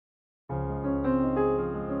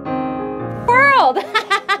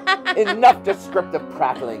child. Enough descriptive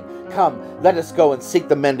prattling. Come, let us go and seek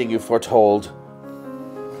the mending you foretold.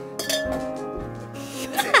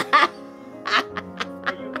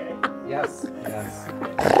 Are you okay? Yes, yes.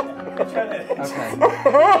 Okay.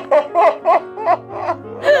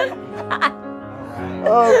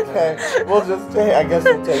 Okay, we'll just take, I guess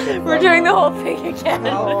we'll take it. We're doing the whole thing again.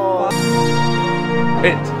 Oh.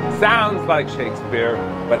 It sounds like Shakespeare,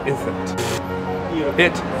 but isn't.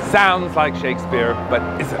 It sounds like Shakespeare, but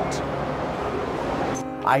isn't.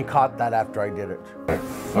 I caught that after I did it.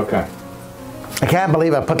 Okay. I can't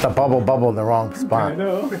believe I put the bubble in the wrong spot. I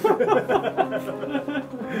know.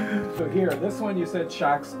 So here, this one you said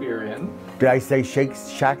Shakespearean. Did I say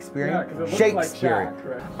Shakespearean? Yeah, because it looks Shakespearean.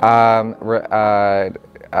 like Shaq,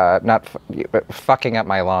 right? Not fucking up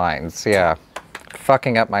my lines. Yeah,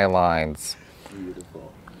 fucking up my lines.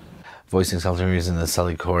 Beautiful. Voicing Sullivan in the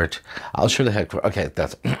Sully court. I'll show the head court. Okay,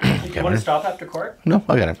 that's. Okay, You want to stop after court? No,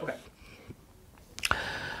 I got it. Okay.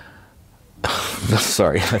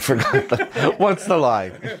 Sorry, I forgot. What's the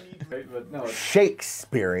line? But no,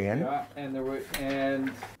 Shakespearean. yeah, and there were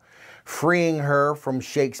Freeing her from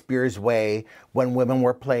Shakespeare's way when women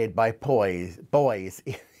were played by boys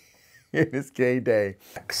in his gay day.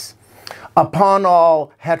 Upon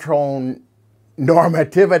all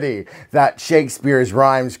heteronormativity that Shakespeare's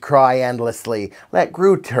rhymes cry endlessly, let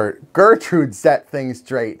Gertrude set things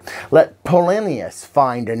straight. Let Polonius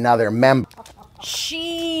find another member.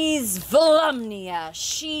 She's Volumnia,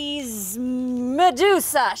 she's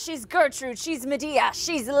Medusa, she's Gertrude, she's Medea,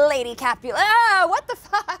 she's Lady Capulet. Ah, what the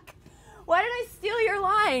fuck? Why did I steal your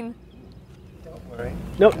line? don't worry.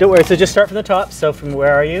 No, don't worry. So just start from the top. So from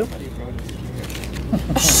where are you?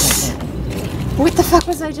 What the fuck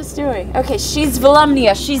was I just doing? Okay, she's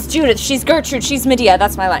Volumnia, she's Judith, she's Gertrude, she's Medea.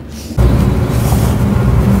 That's my line.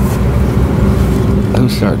 Who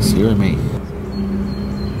starts? You or me?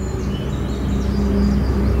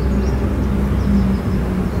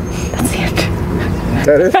 That's it.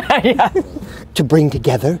 That is? Yeah. To bring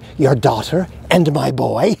together your daughter and my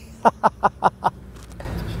boy.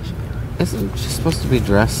 Isn't she supposed to be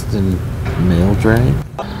dressed in male drag?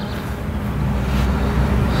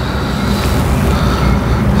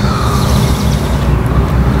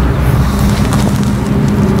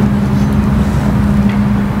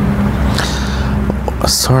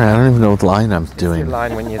 Sorry, I don't even know what line I'm doing. Your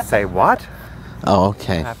line when you say what? Oh,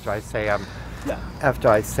 okay. After I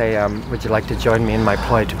say, would you like to join me in my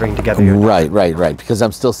ploy to bring together your... Right. Because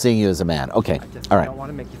I'm still seeing you as a man. Okay, all right. I don't want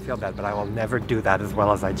to make you feel bad, but I will never do that as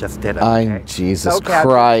well as I just did it. Okay? Jesus Okay,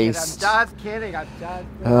 Christ. I'm just kidding. I'm just...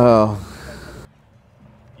 Oh.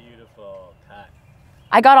 Beautiful cut.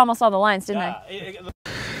 I got almost all the lines, didn't I?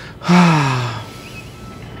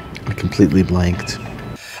 I completely blanked.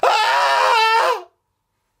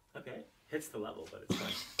 Okay, hits the level, but it's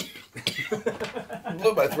fine.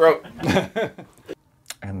 Blew my throat.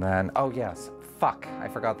 And then, oh yes, fuck, I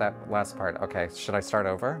forgot that last part. Okay, should I start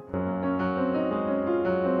over?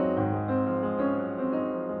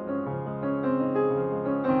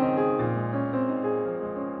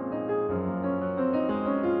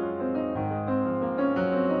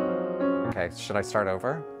 Okay, should I start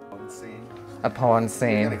over? A poem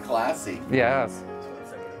scene. Kind of classy. Yes.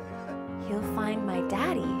 You'll find my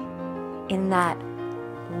daddy in that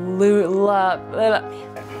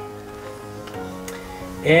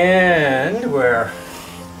And we're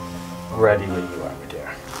ready when you are, my dear.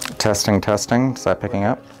 Testing. Is that picking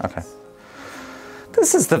up? Okay.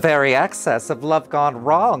 This is the very excess of love gone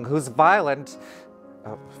wrong, who's violent.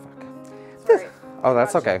 Oh, fuck. Oh,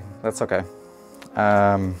 that's okay. That's okay.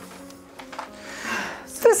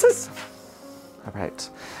 This is... All right.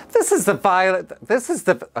 This is the violent... This is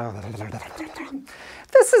the...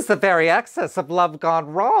 This is the very excess of love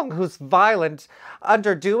gone wrong, whose violent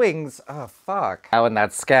underdoings... Oh, fuck. Oh, and that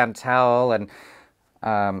Scantel and...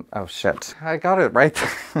 oh, shit. I got it right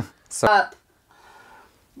there. So...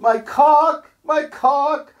 My cock, my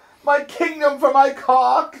kingdom for my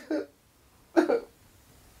cock.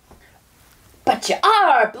 But you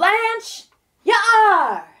are, Blanche! You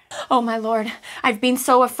are! Oh my lord, I've been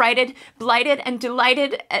so affrighted, blighted, and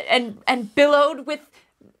delighted, and billowed with...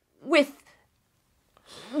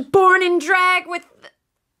 born in drag with...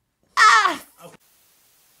 Ah!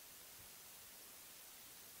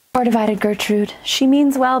 Poor divided Gertrude. She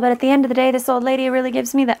means well, but at the end of the day, this old lady really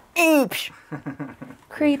gives me the...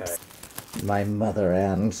 creeps. My mother,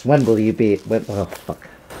 Anne. When will you be... oh, fuck.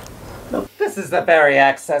 No. This is the very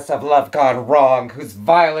excess of love gone wrong, whose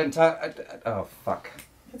violent... oh, fuck.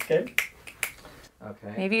 Okay.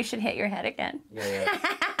 Okay. Maybe you should hit your head again. Yeah.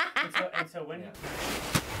 And so when...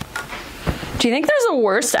 Do you think there's a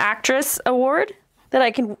worst actress award? that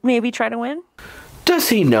I can maybe try to win? Does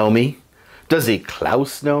he know me? Does he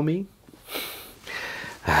Klaus know me?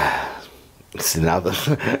 See, now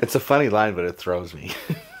it's a funny line, but it throws me.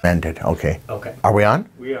 Ended. Okay. Okay. Are we on?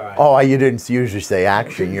 We are. Oh, you didn't usually say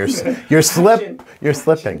action. You're you're slipping.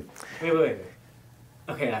 Wait.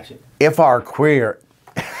 Okay, action. If our queer.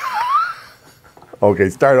 Okay,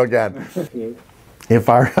 start again. If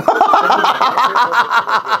our.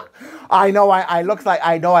 I know. I look like.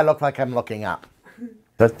 I know. I look like I'm looking up.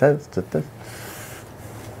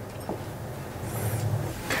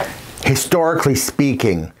 Historically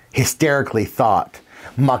speaking, hysterically thought,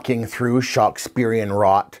 mucking through Shakespearean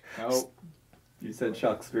rot. Oh, you said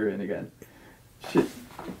Shakespearean again. Shit.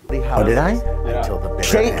 Oh, did I? Yeah. Until the bitter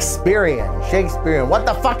Shakespearean. What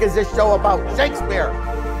the fuck is this show about? Shakespeare.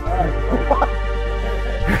 What?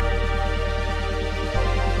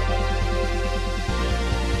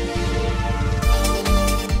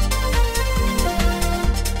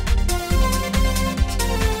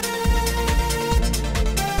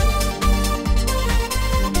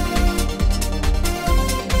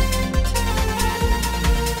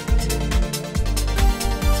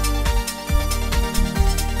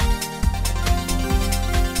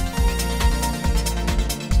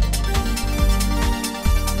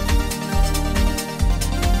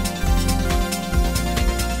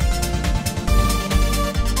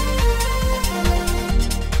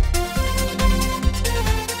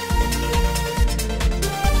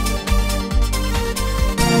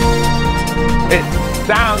 It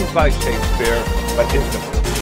sounds like Shakespeare, but isn't.